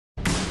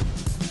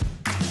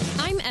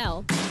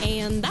Elle,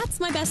 and that's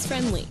my best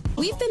friend Lee.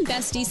 We've been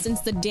besties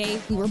since the day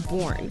we were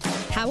born.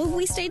 How have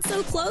we stayed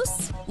so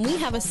close? We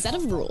have a set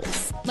of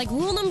rules. Like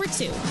rule number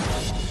 2,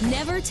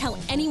 never tell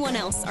anyone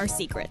else our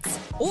secrets.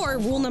 Or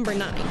rule number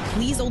 9,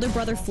 Lee's older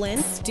brother Flynn,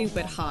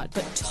 stupid hot,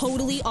 but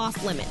totally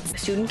off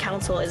limits. Student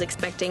council is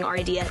expecting our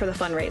idea for the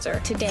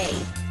fundraiser today.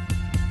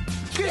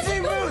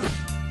 Kissing booth!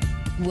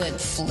 Would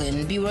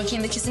Flynn be working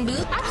in the kissing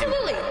booth?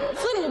 Absolutely.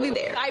 Flynn will be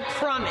there. I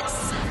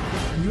promise.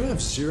 You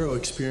have zero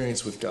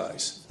experience with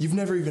guys. You've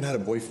never even had a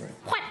boyfriend.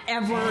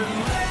 Whatever.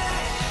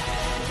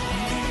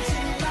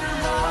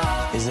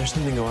 Is there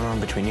something going on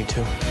between you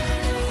two?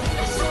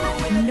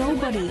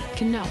 Nobody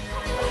can know.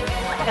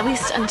 At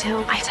least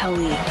until I tell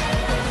Lee.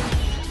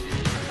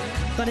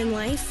 But in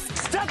life,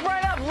 Step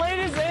right up,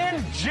 ladies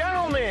and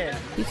gentlemen!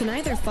 you can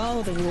either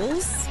follow the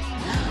rules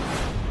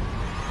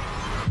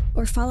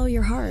or follow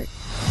your heart.